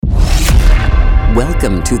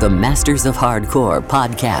Welcome to the Masters of Hardcore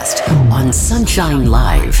podcast on Sunshine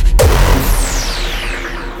Live.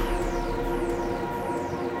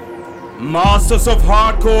 Masters of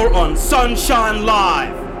Hardcore on Sunshine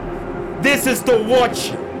Live. This is the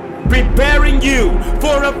watch preparing you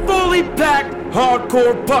for a fully packed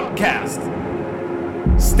hardcore podcast.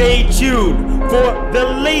 Stay tuned for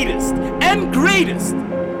the latest and greatest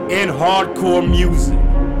in hardcore music.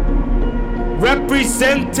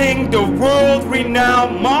 Representing the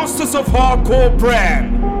world-renowned Masters of Hardcore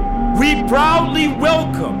brand, we proudly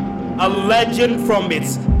welcome a legend from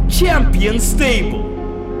its champion stable.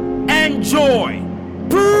 Enjoy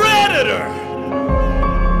Predator!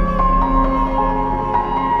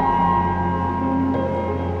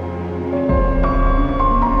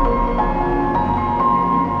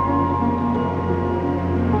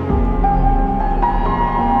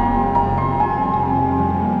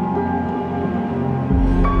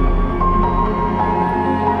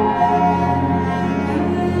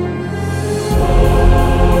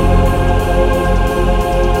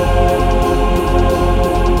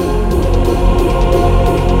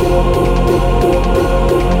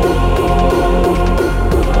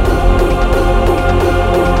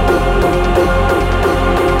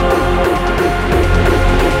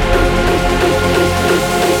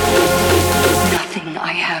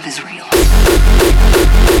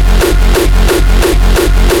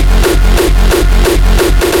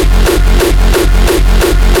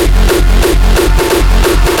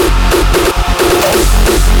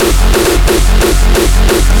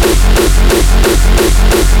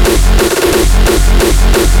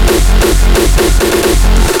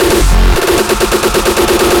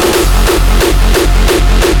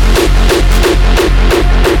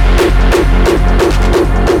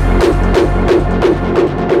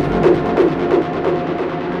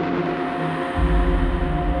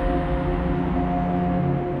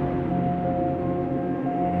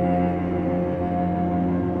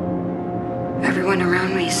 Everyone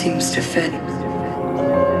around me seems to fit.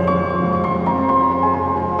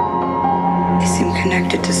 They seem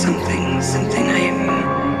connected to something I am not.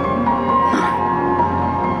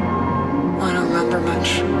 I don't remember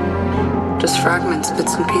much. Just fragments,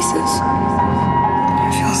 bits and pieces.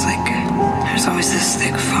 It feels like there's always this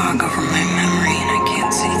thick fog over my memory and I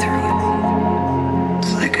can't see through it.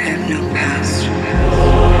 It's like I have no past.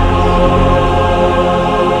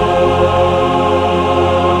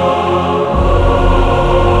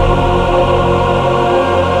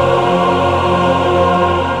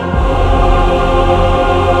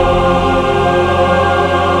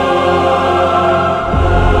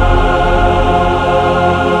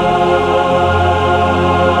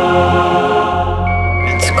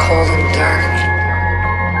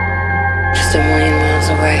 Just a million miles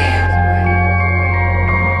away.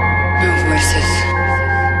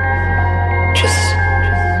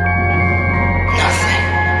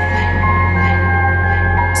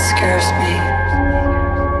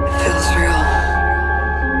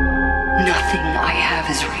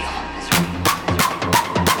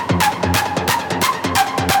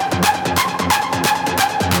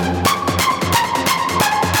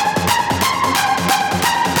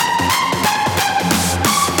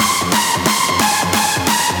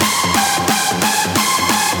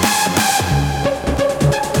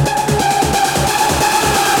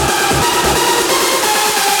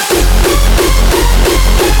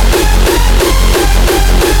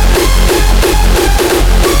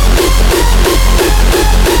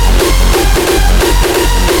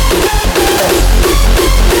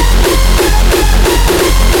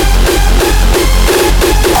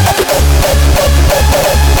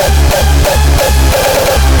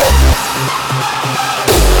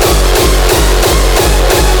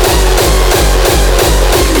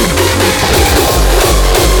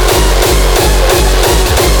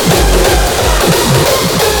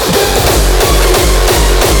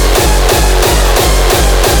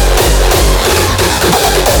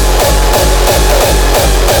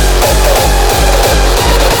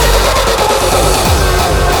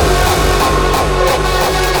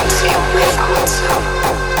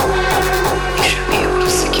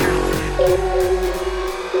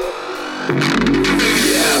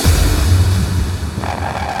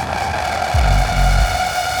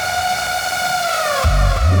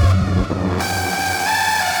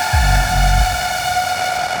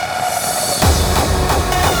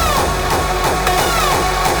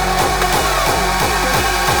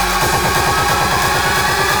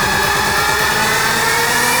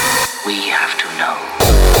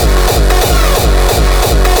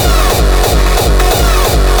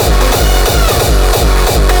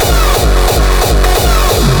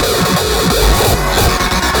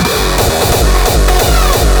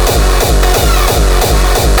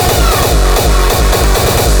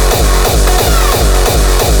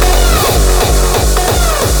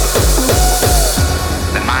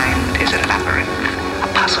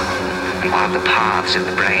 And while the paths in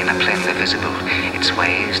the brain are plainly visible, its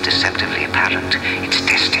ways deceptively apparent, its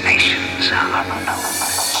destinations are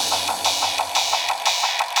unknown.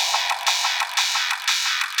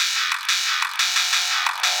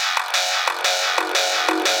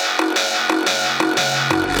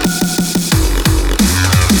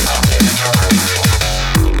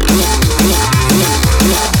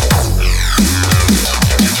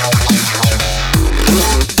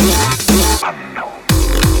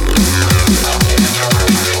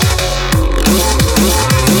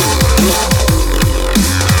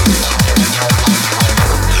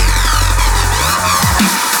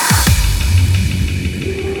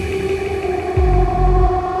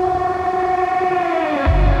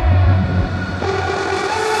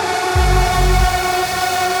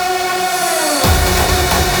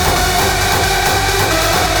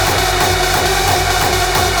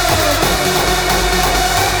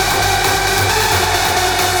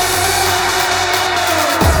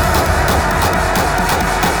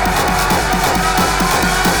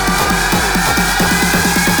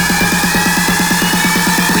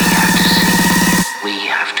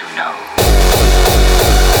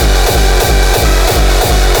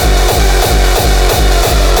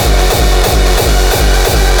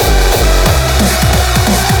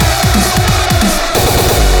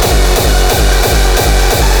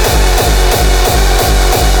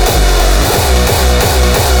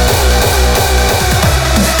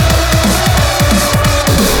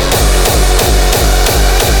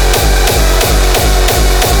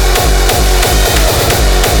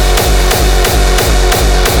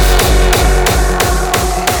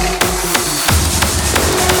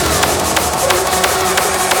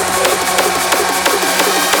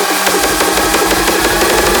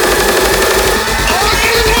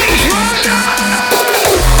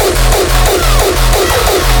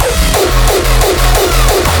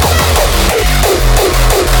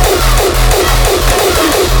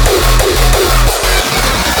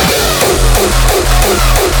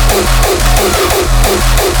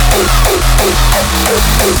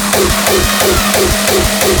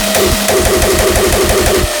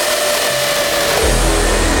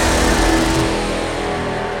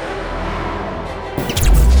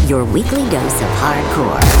 Your weekly dose of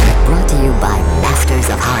hardcore, brought to you by Masters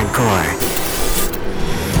of Hardcore.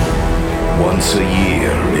 Once a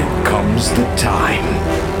year it comes the time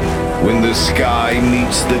when the sky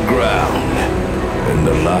meets the ground and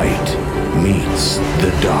the light meets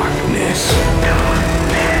the darkness.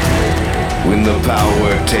 When the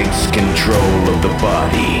power takes control of the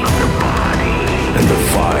body and the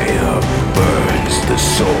fire burns the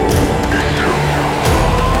soul.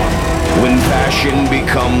 When passion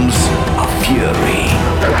becomes a fury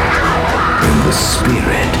and the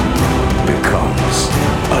spirit becomes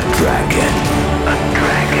a dragon.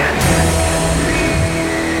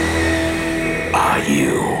 Are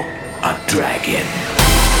you a dragon?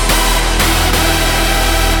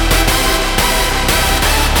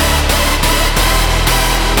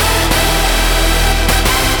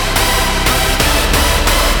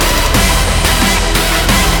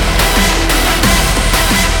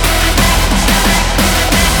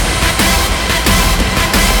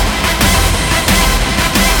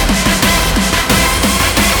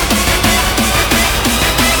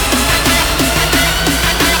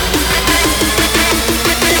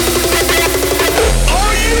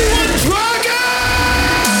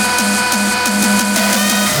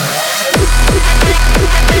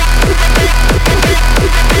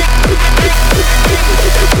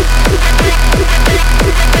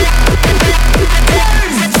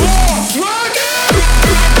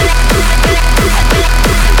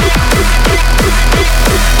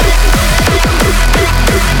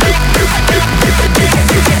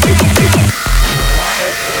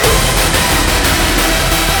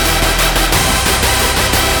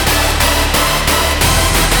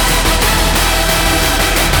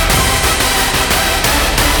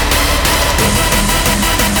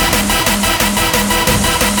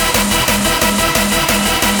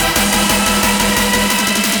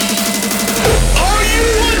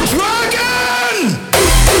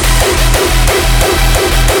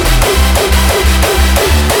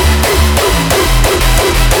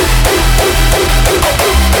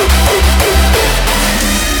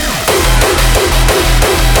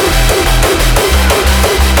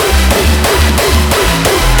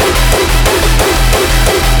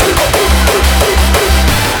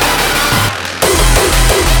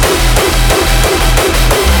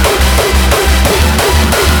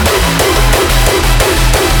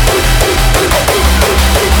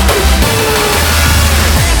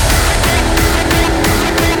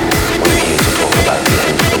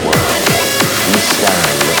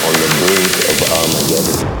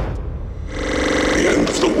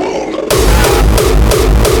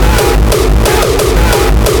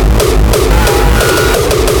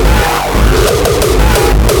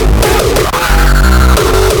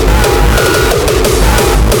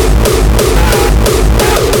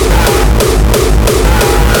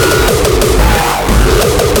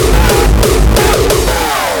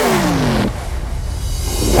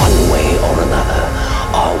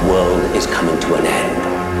 Our world is coming to an end.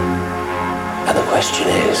 And the question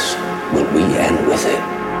is, will we end with it?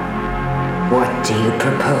 What do you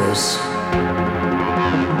propose?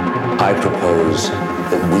 I propose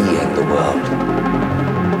that we end the world,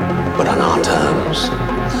 but on our terms,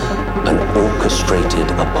 an orchestrated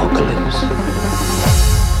apocalypse.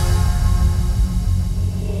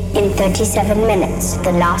 In 37 minutes,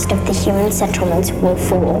 the last of the human settlements will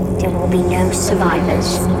fall. There will be no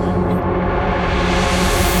survivors.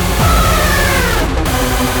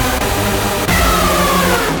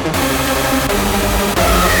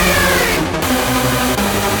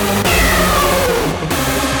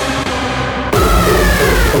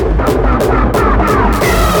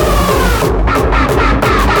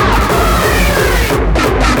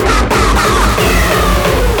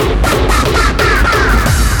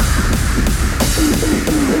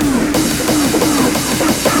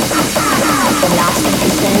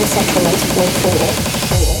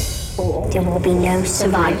 There will be no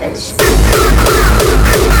survivors.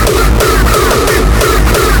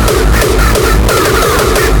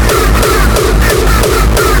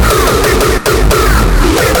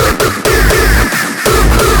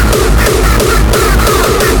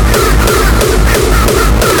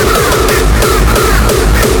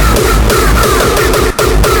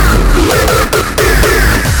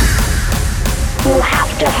 You'll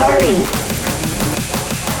have to hurry.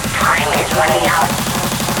 Time is running out.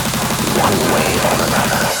 One way or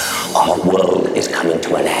another, our world is coming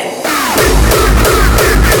to an end.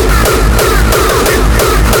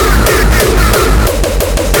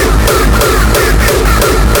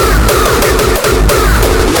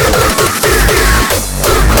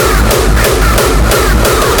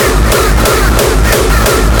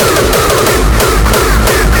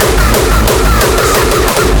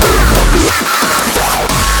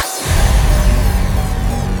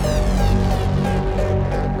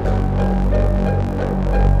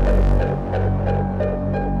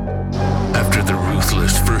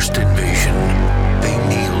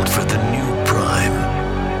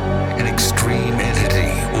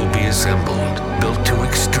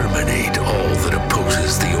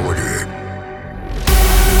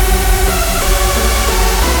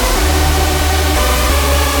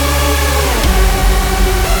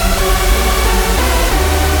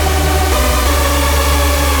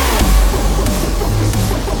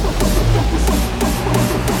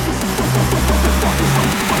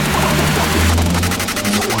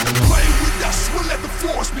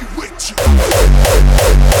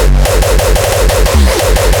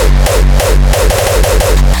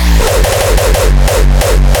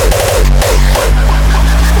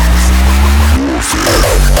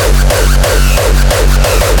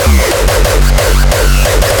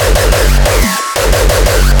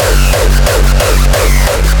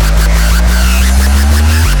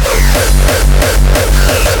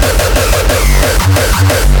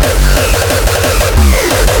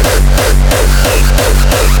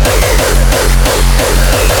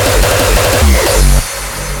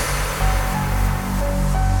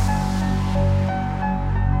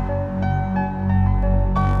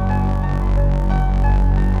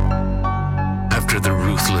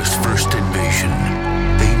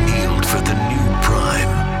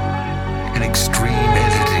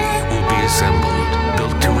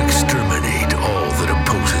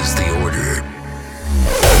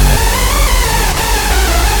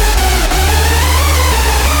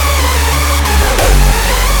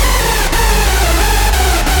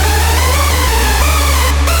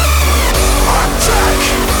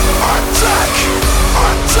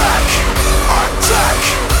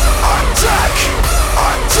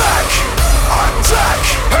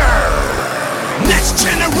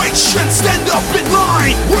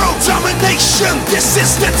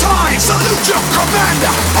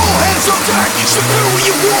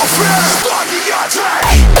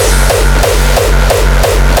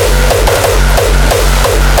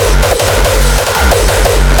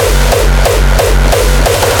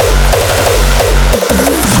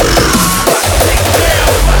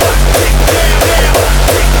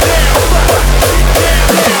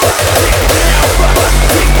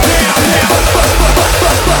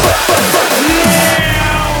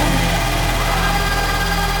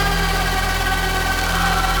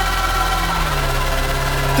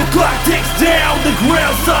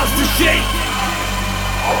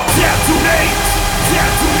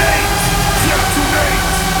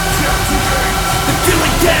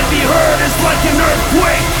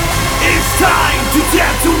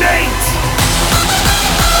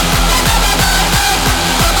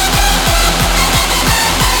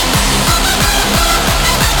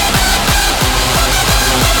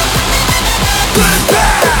 Good and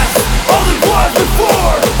bad,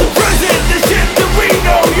 before. The present, the shit that we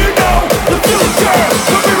know, you know. The future,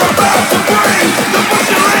 what we're about to bring. The push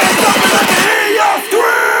your hands up and let me hear your scream.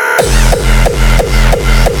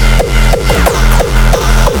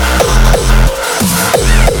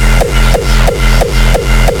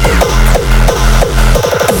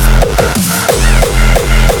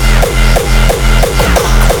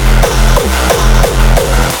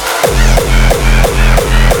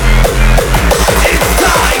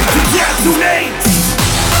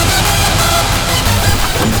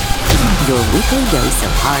 Your weekly dose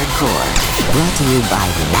of hardcore, brought to you by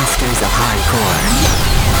the Masters of Hardcore.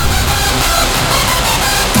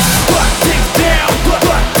 Butt things down,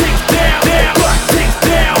 butt things down, down, butt things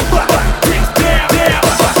down, butt things down, down.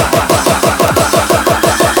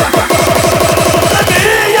 Let me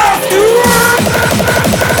hear your scream.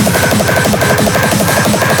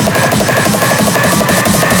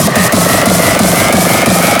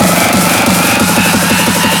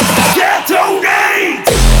 Detonate!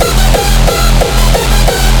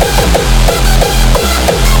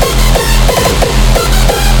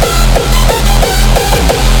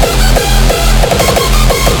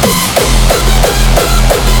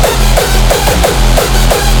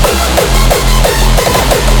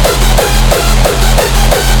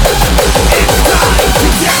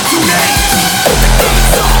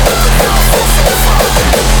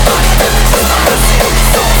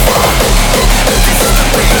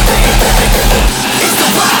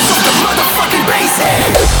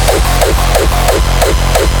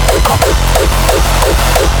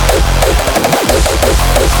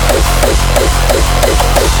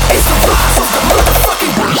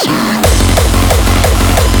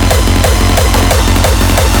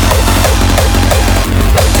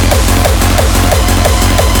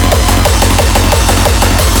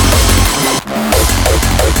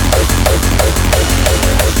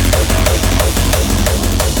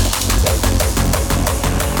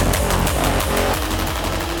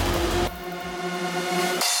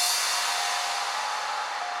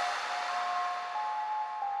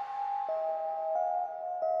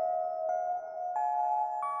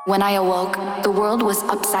 When I awoke, the world was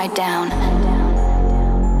upside down.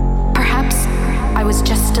 Perhaps I was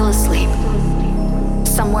just still asleep.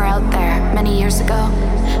 Somewhere out there, many years ago,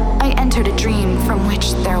 I entered a dream from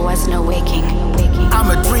which there was no waking.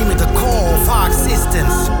 I'm a dream at the core of our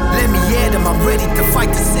existence. Let me hear them, I'm ready to fight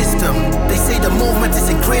the system. They say the movement is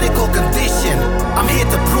in critical condition. I'm here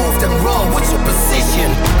to prove them wrong, what's your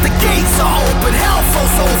position? The gates are open, hell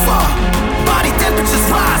falls over. Body temperature's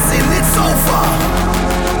rising, it's over.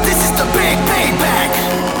 This is the big payback.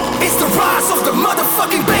 It's the rise of the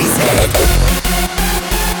motherfucking Basshead.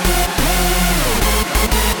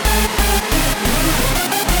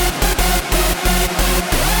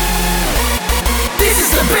 This is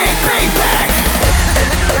the big payback.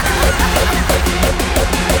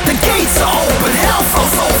 The gates are open, hell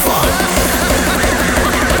falls over.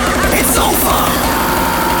 It's over.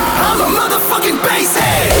 I'm a motherfucking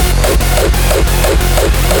Basshead.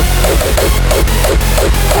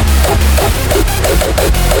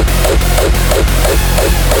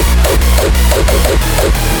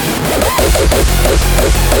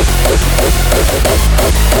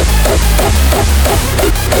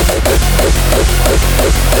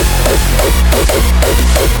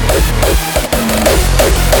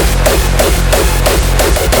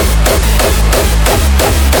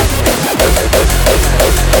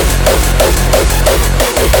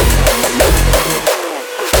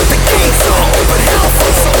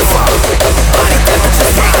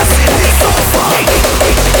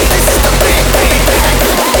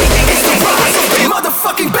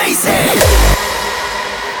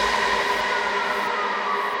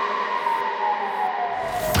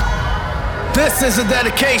 This is a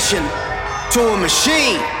dedication to a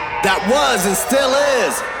machine that was and still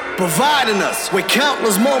is providing us with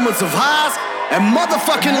countless moments of highs and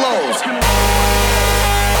motherfucking lows.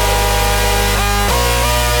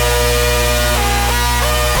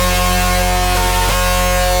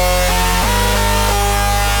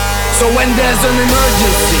 So when there's an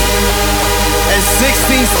emergency and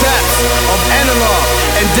 16 steps of analog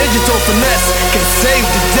and digital finesse can save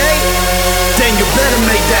the day, then you better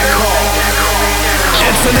make that call.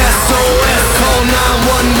 It's an SOS, call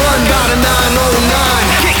 911, got a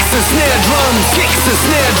 909. Kicks and snare drums, kicks and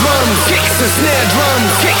snare drums, kicks and snare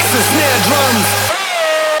drums, kicks and snare drums.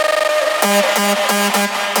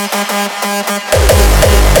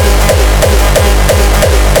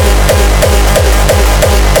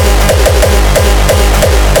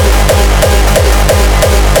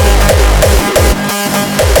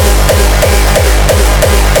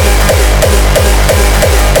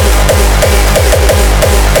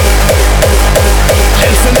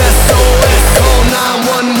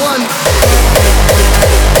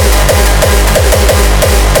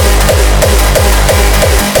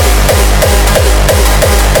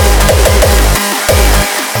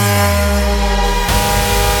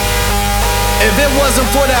 wasn't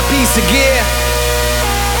for that piece of gear,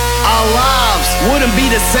 our lives wouldn't be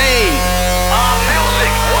the same. Our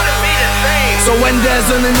music wouldn't be the same. So when there's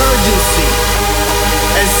an emergency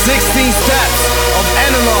and 16 steps of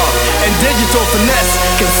analog and digital finesse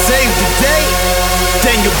can save the day,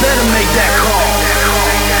 then you better make that call.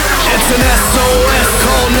 It's an SOS,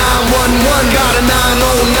 call 911, got a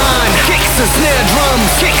 909. Kicks and snare drums,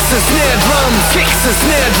 kicks and snare drums, kicks and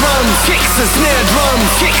snare drums, kicks and snare drums,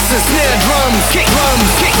 kicks and snare drums, kick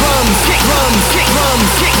drums, kick drums, kick drums, kick drums,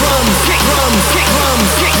 kick drums, kick drums, kick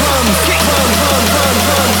drums, kick drums, kick drums, drum, drum,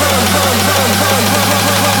 drum, drum, drum, drum, drum, drum.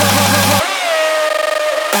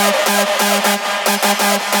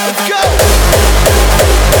 Let's go!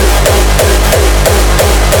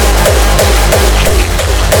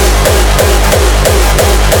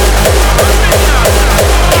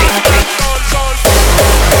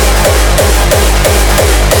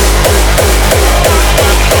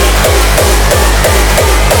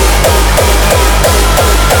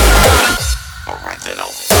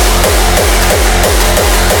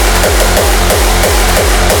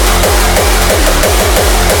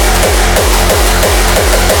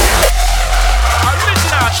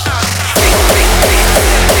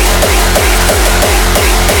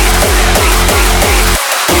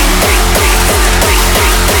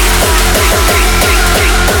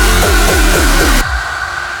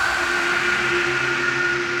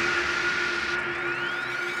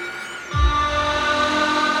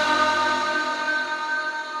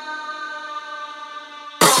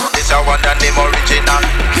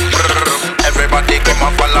 Everybody come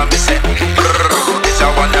and follow me, say. This a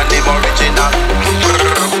one and the original.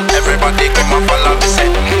 Everybody come and follow me, say.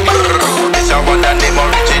 This a one and the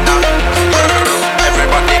original.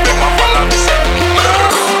 Everybody come and follow me, say.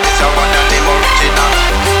 This a one and the original.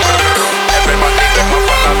 Everybody come and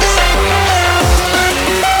follow me, say.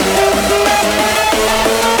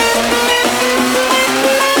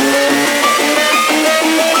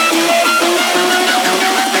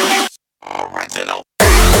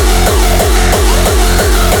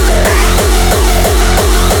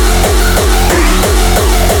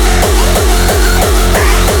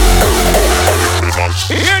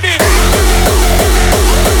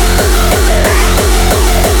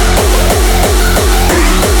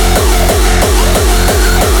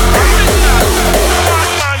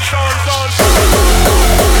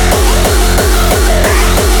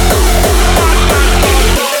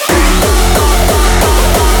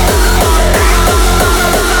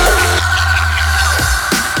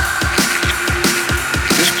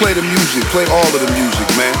 Play the music, play all of the music,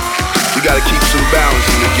 man. We gotta keep some balance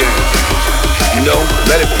in the game. You know,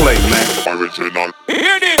 let it play, man. Original.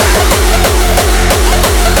 Hear this!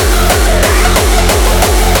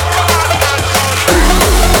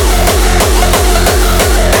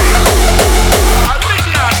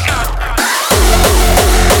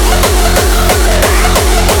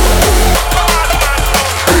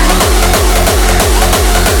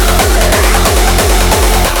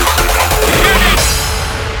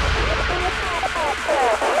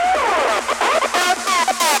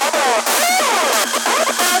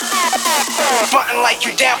 Like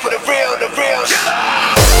you down for the real.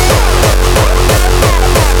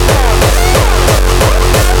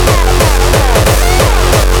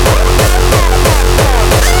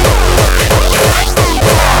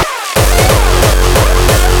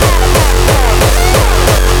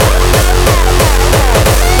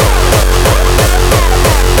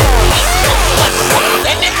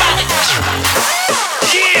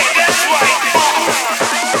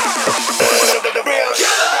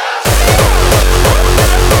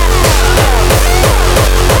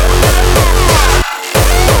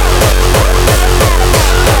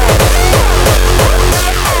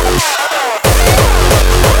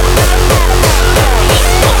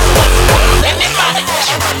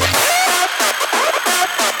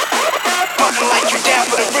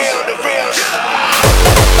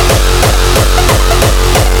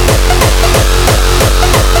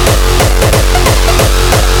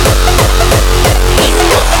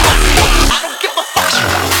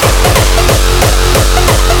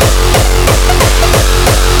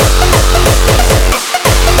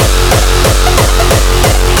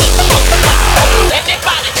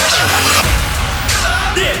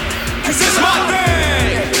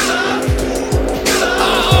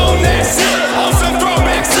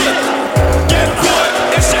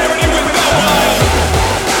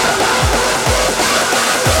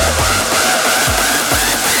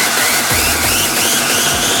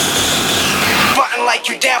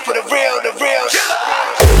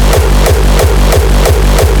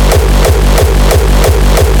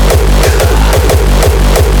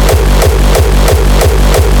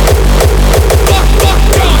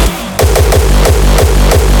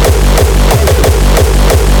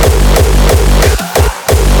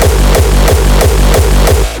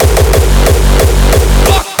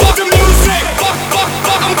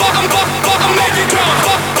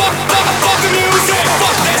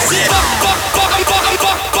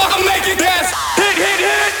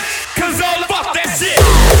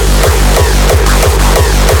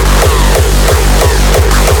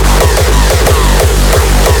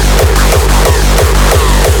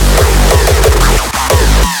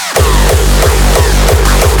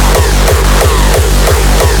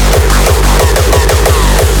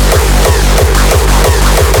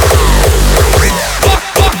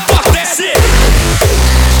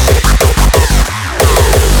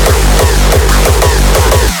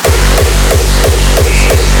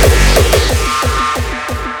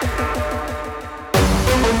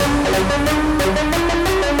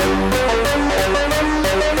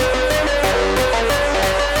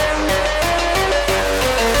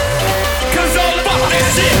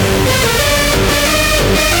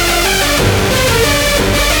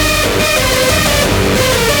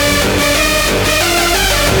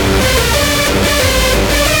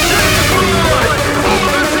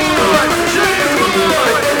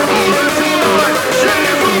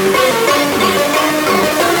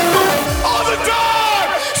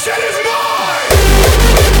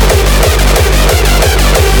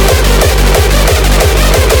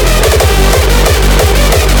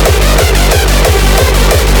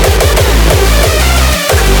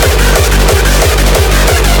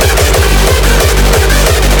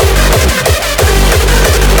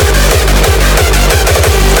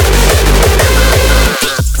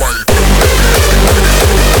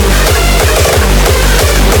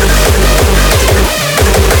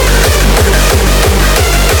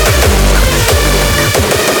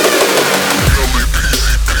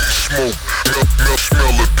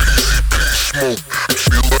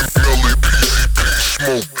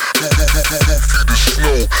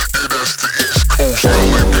 Take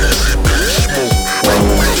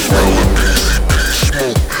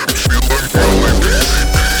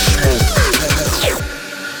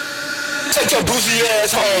your boozy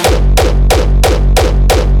ass home.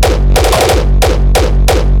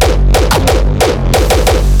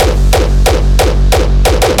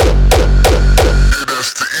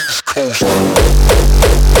 That's the East Coast.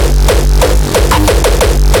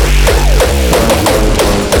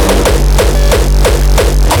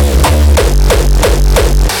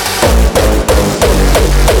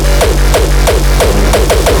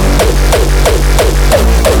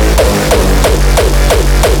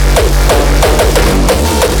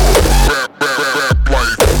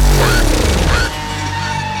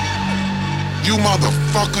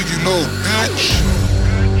 Motherfucker, you little bitch.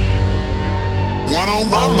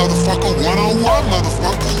 One-on-one, motherfucker. One-on-one,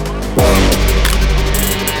 motherfucker.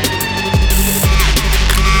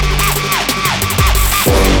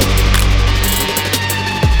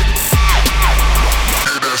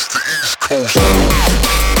 Yeah, that's the East Coast.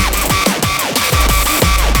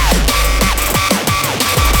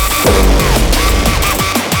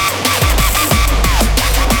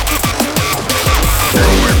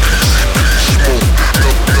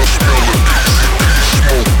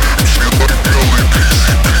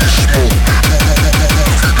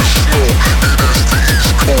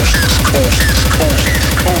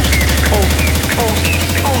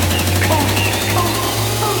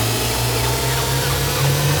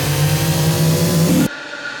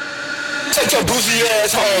 Take your boozy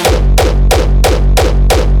ass home.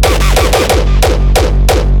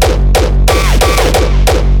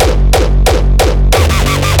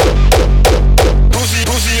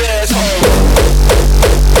 Boozy ass home.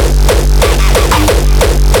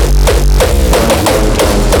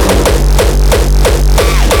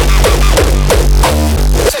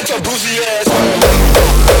 Take your boozy ass home.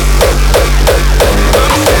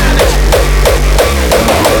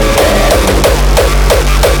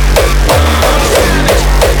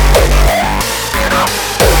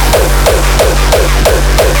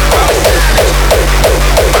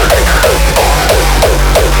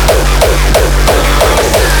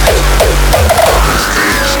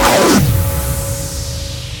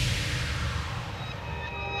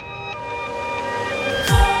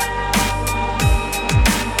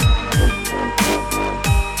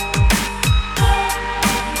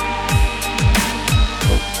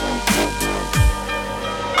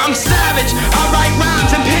 I'm savage, I write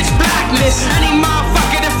rhymes in pitch blackness. Any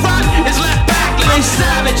motherfucker in front is left backless. I'm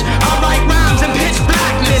savage, I write rhymes in pitch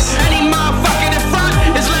blackness. Any motherfucker in front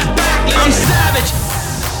is left backless. I'm savage.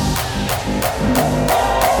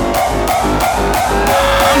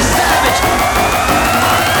 I'm savage.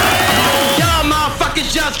 Y'all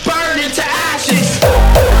motherfuckers just burn into ashes.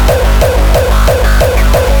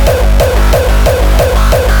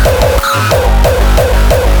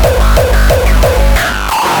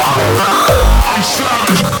 I'm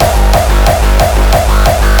savage.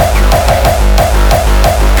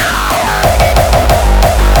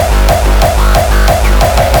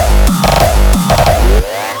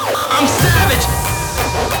 I'm savage.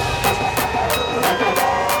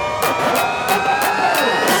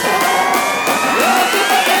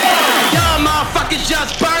 Y'all motherfuckers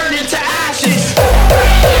just burn into ashes.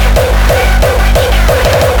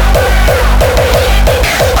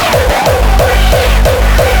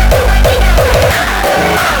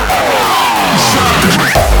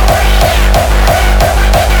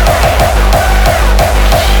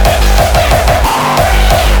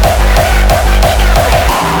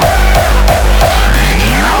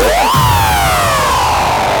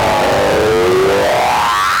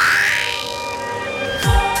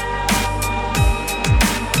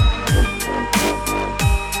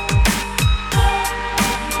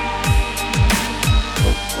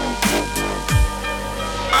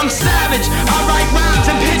 I'm savage, I write rhymes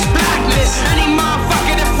in pitch blackness. Any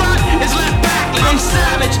motherfucker in front is left backless. I'm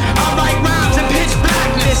savage, I write rhymes in pitch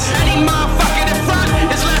blackness. Any motherfucker in front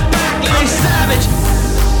is left backless. I'm savage.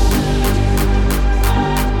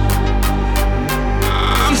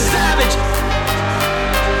 I'm savage.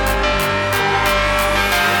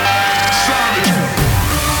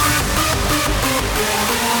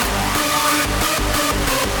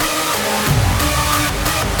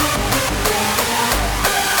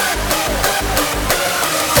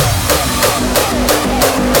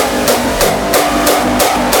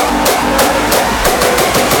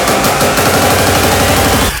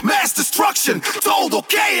 Mass destruction, total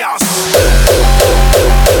chaos.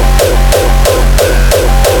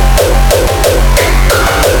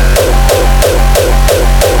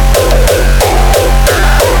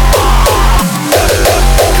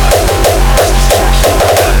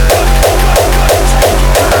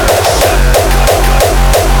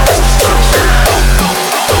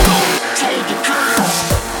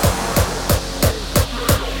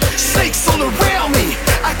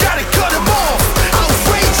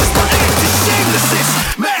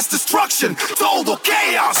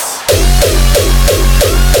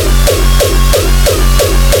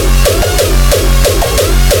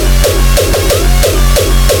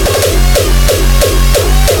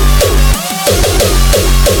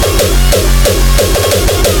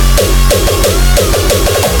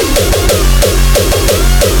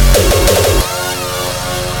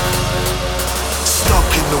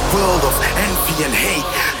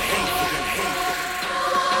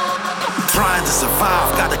 trying to survive,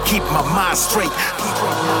 gotta keep my mind straight.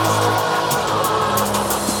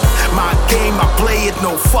 My game, I play it,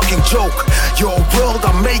 no fucking joke. Your world,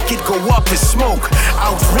 I make it go up in smoke.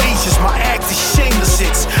 Outrageous, my act is shameless.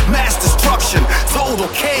 It's mass destruction, total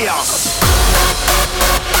chaos.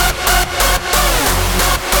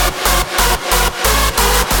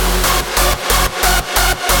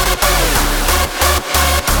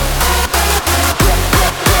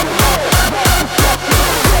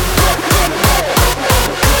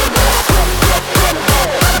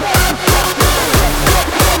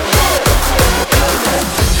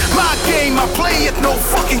 I play it, no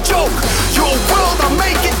fucking joke. Your world, I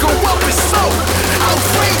make it go up in smoke.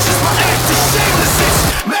 Outrageous, my act is shameless.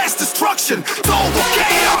 It's mass destruction, total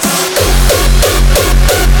chaos.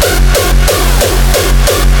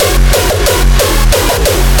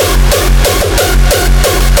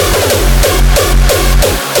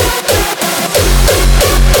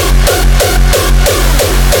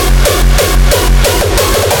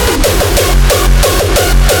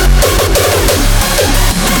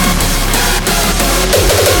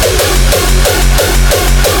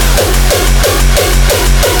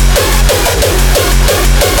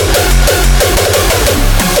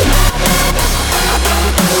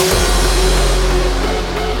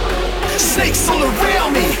 Snakes all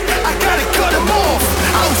around me, I gotta cut them off.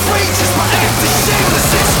 Outrageous, my act is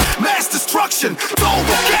shameless. It's mass destruction,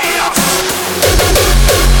 total chaos.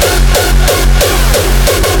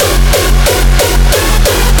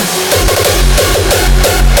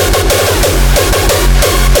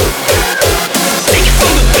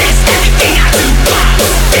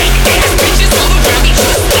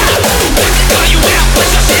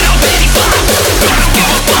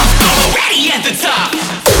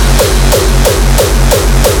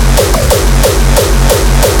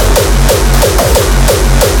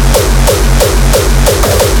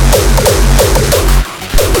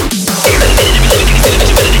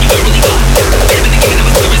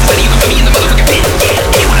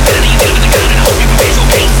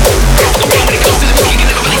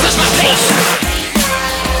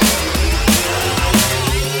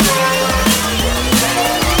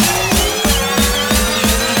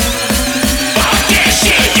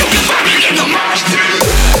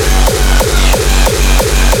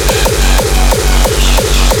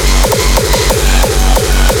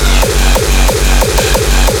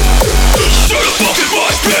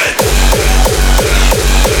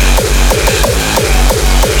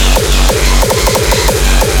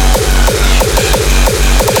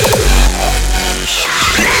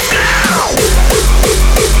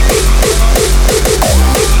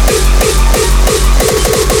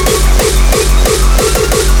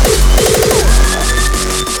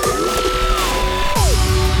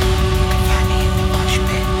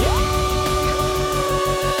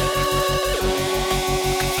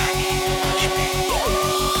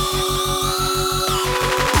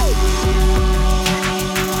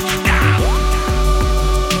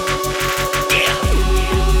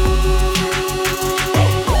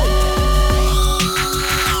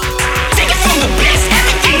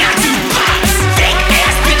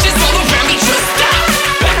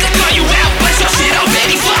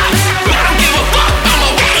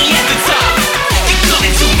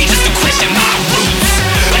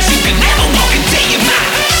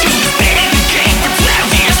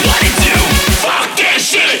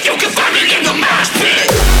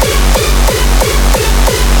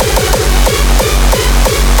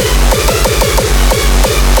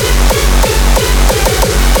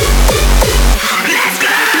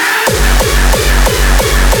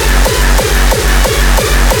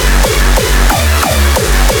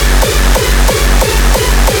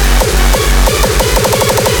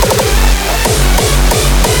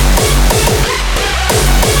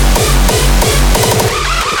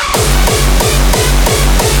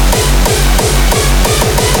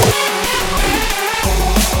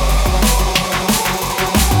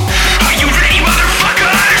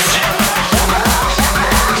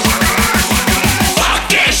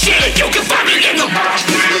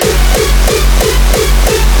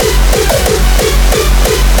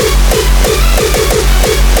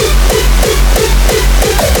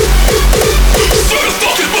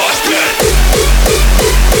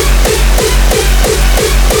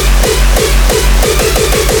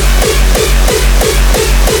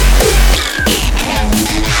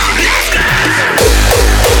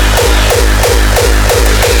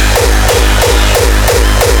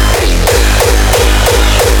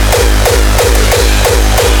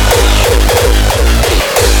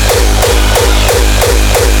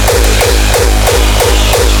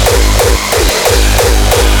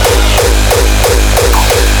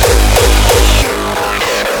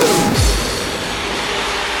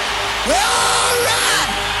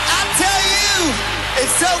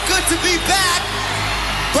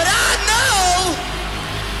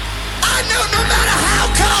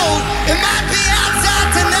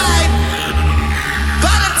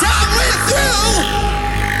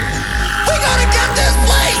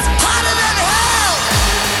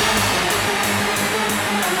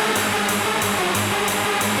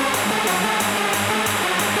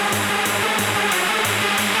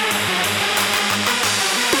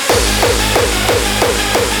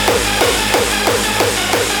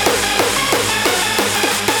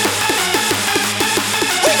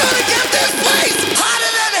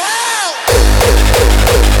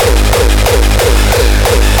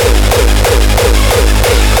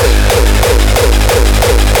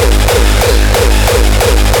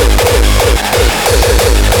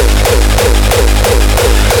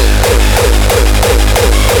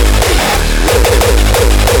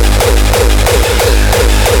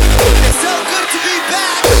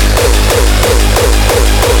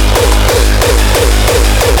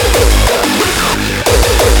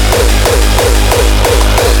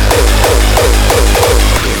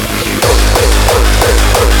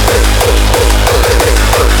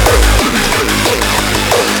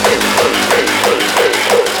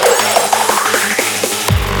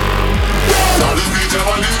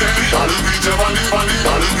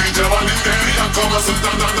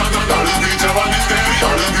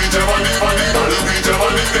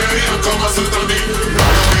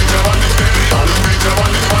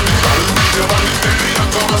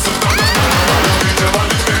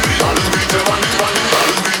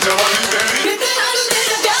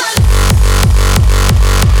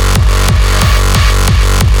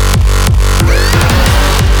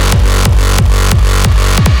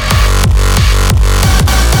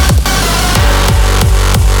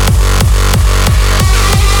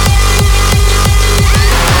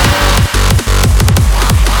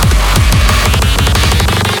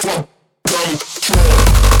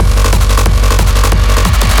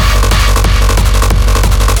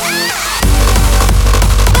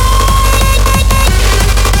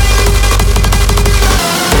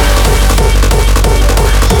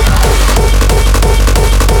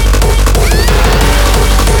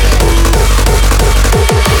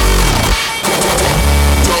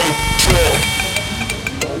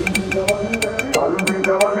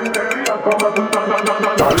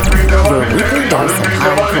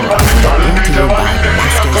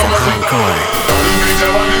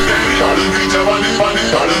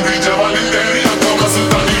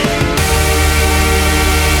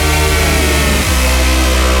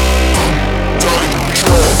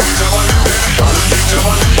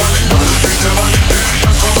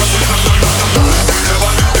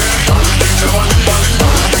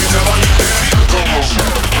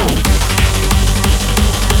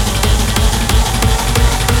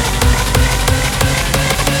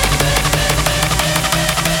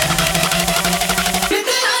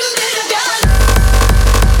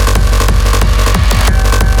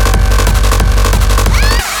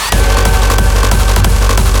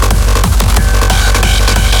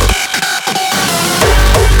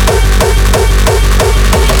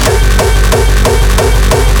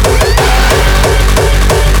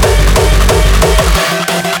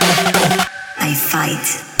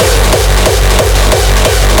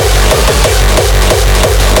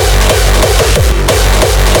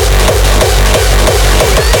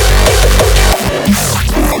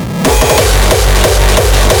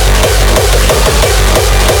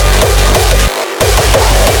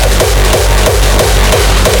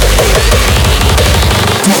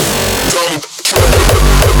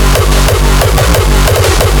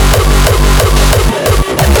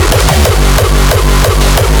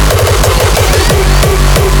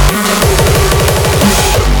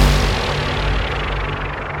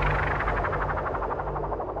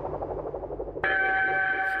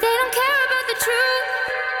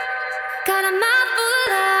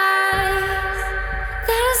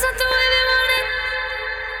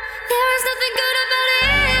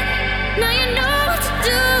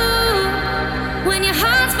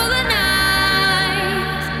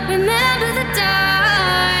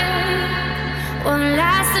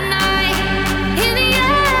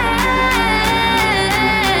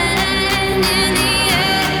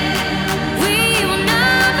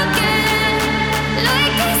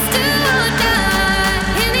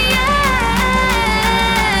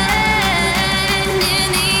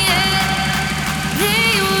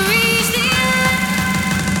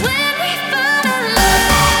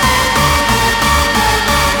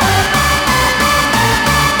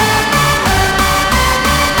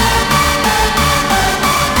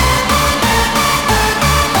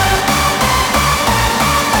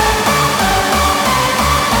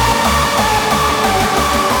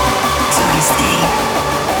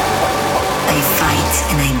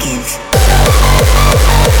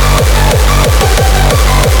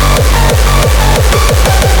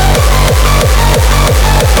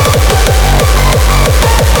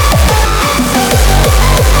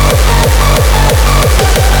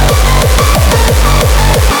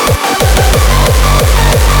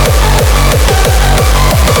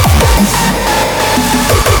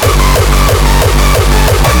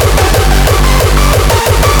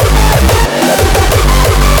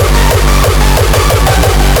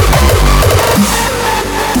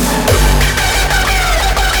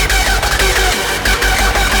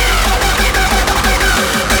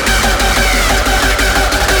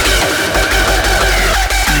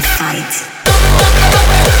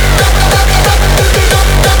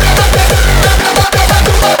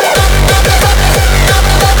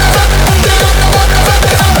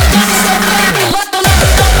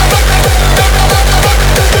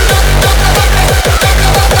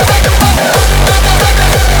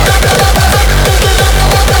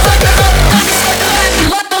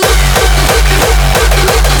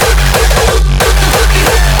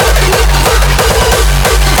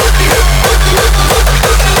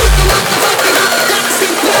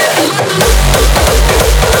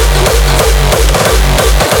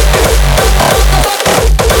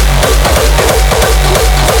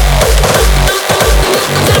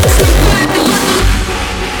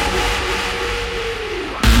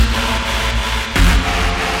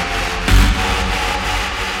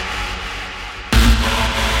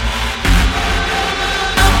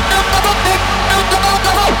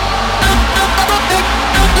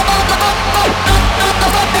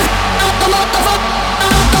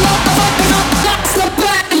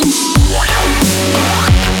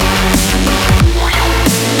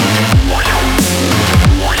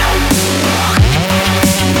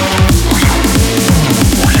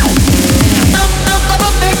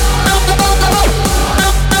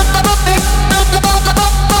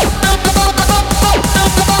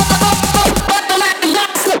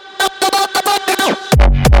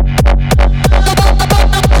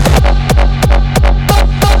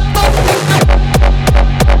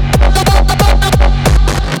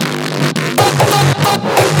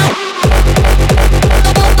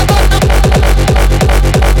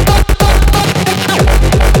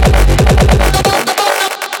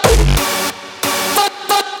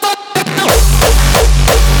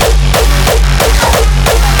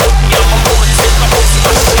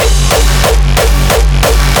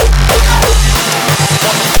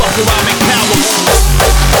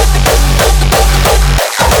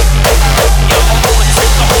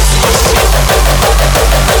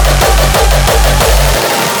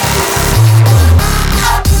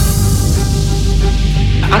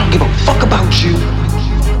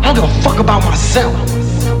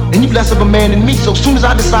 less of a man than me. So soon as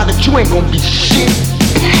I decide that you ain't gonna be shit,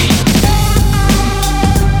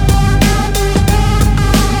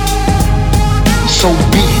 so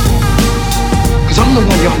be it. Cause I'm the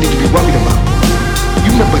one y'all need to be worried about.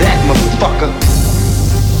 You remember that, motherfucker.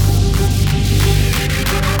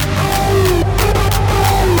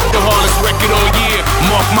 The hardest record all year,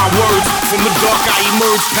 mark my words. From the dark I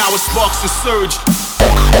emerge, power sparks and surge.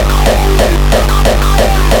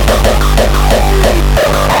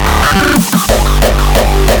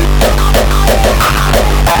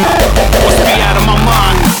 Must be out of my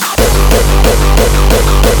mind.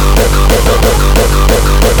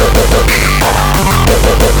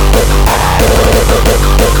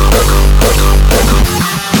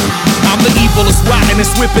 I'm the evilest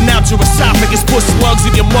rottenness, whipping out your esophagus. Put slugs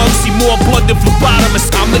in your mug, see more blood than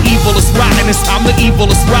phlebotomist. I'm the evilest rottenness, I'm the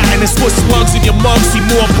evilest rottenness. Put slugs in your mug, see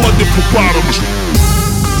more blood than phlebotomist.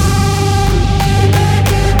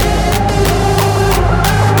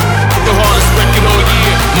 The hardest record all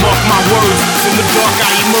year, mark my words. From the dark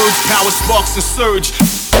I emerge, power sparks and surge.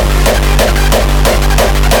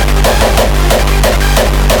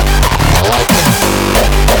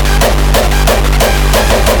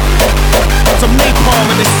 Some napalm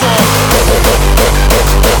in this song.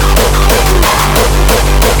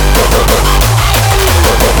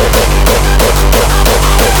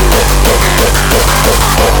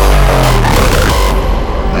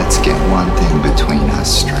 Let's get one thing between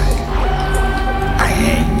us straight. I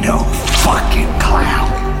ain't no fucking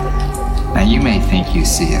clown. Now you may think you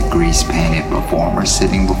see a grease-painted performer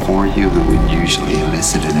sitting before you who would usually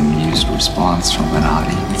elicit an amused response from an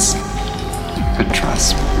audience. But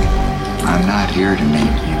trust me, I'm not here to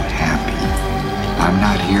make you happy. I'm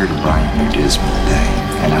not here to brighten your dismal day.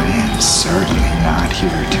 And I am certainly not here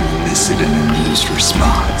to elicit an amused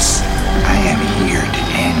response. I am here to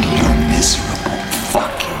end your miserable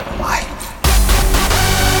fucking life.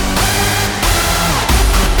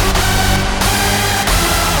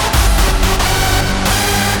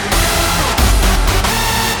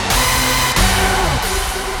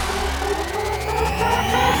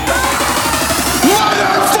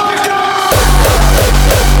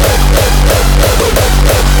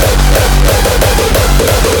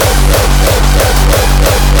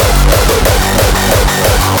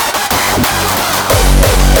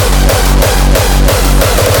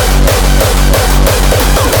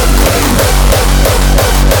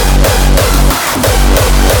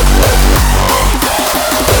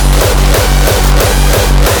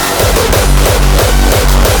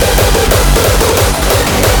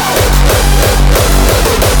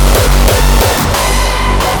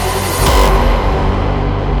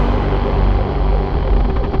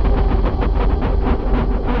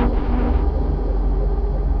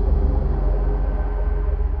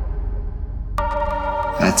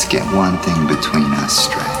 Let's get one thing between us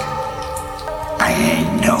straight. I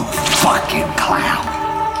ain't no fucking clown.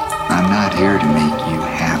 I'm not here to make you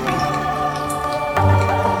happy.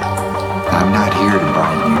 I'm not here to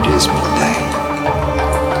brighten your dismal day.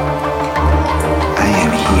 I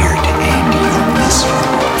am here to end your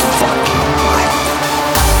miserable fucking life.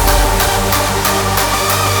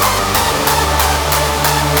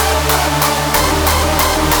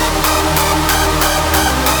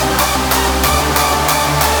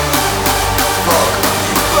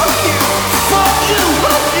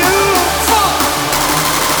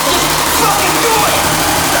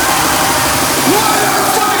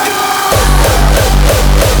 Motherfucker!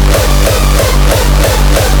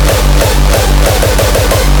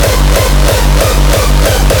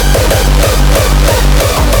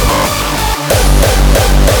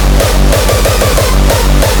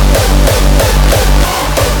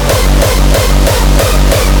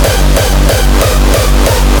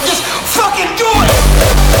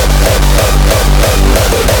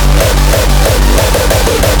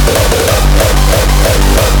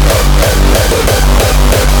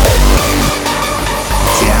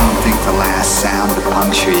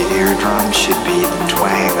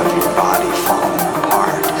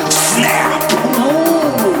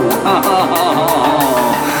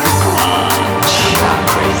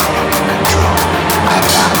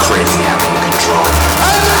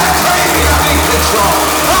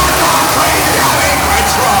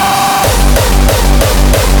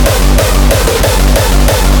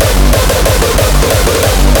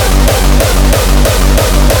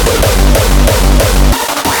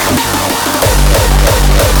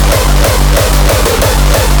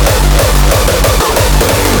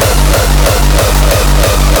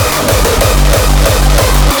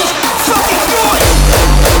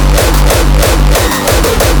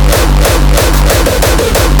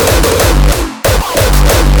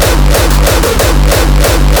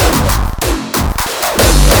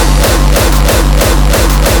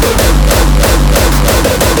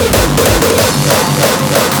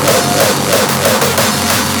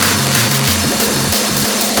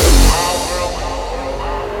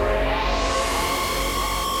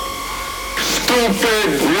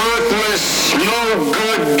 Stupid, worthless, no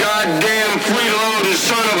good, goddamn freeloading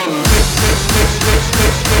son of a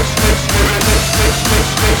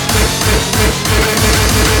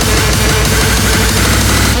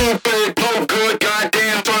stupid, no good,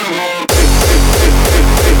 goddamn son of a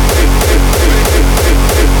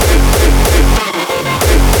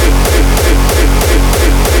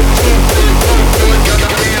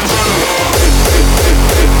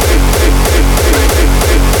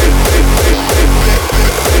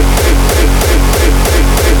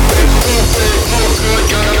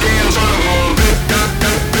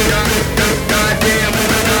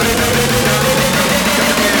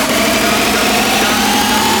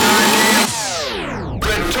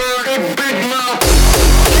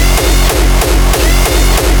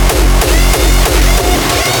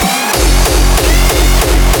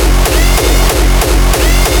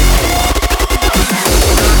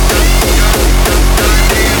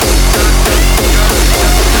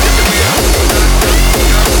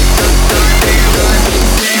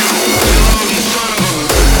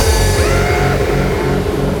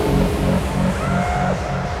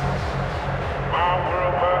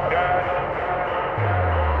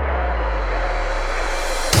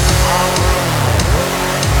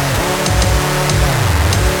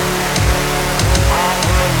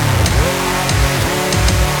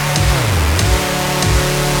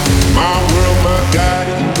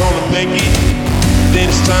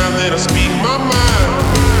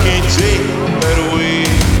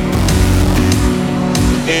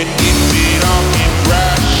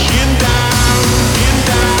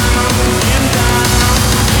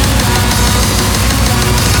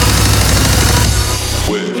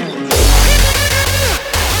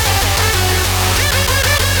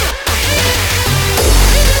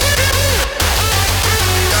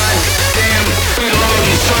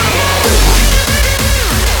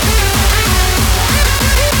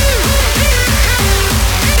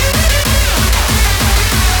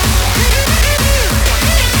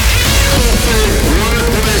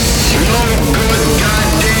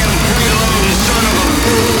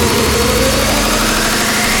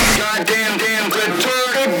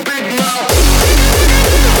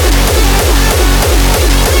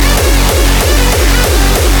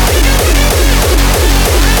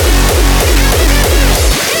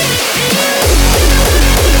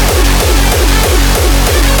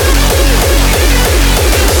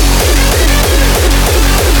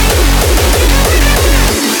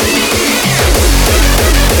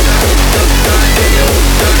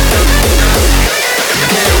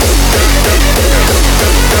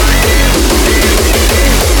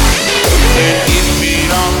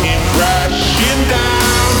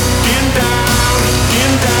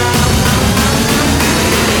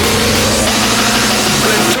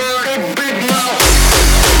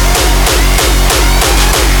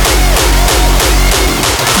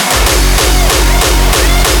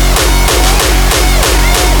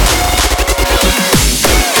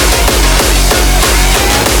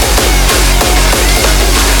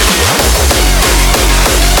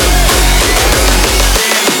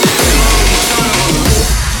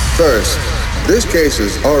First, this case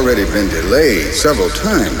has already been delayed several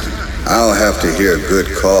times. I'll have to hear good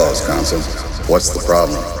cause, Consul. What's the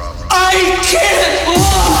problem? I can't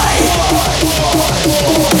lie!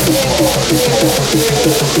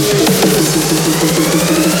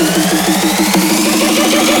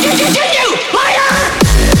 Continue! Liar!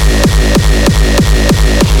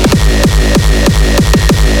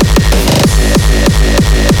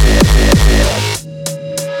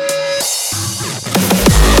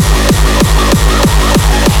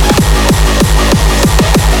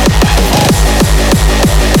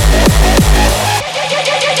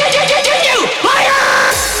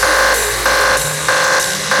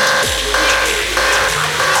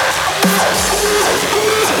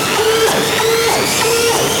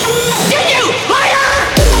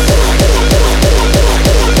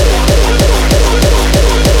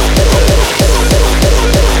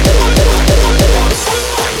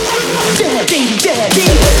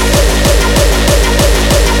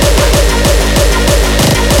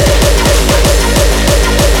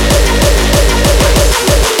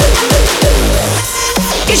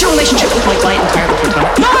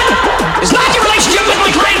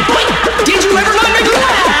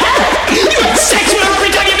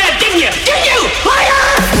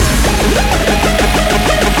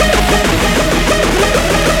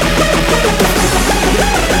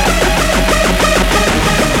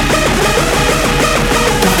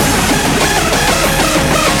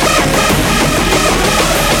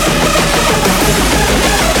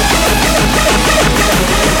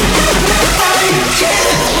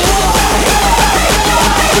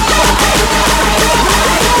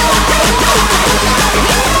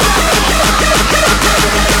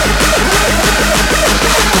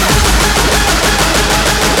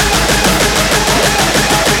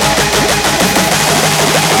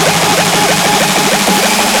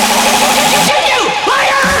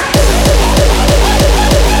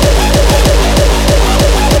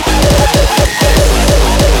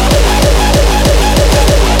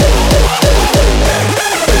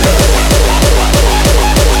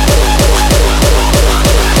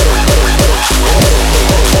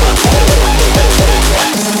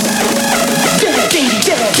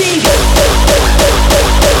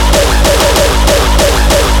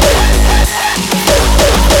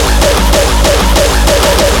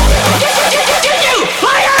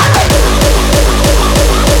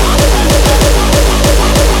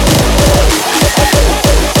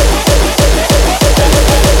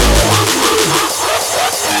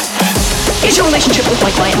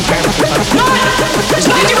 Describe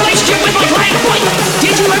your relationship with my client.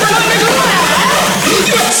 Did you ever know your client?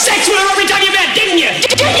 You had sex with her every time you met, didn't you?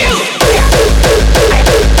 Didn't you?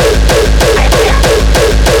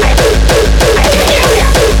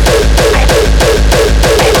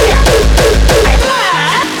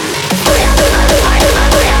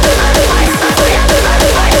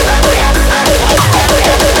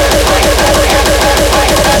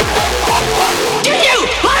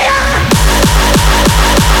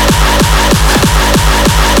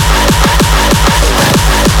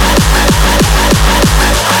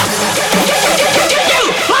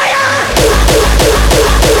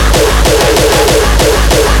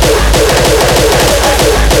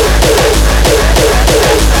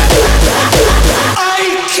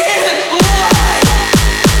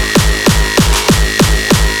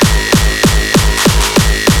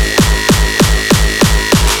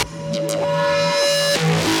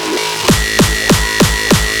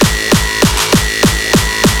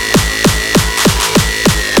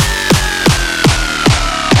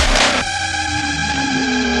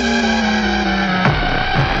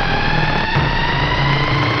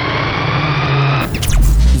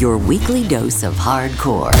 Your weekly dose of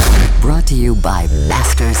hardcore, brought to you by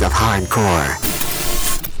Masters of Hardcore.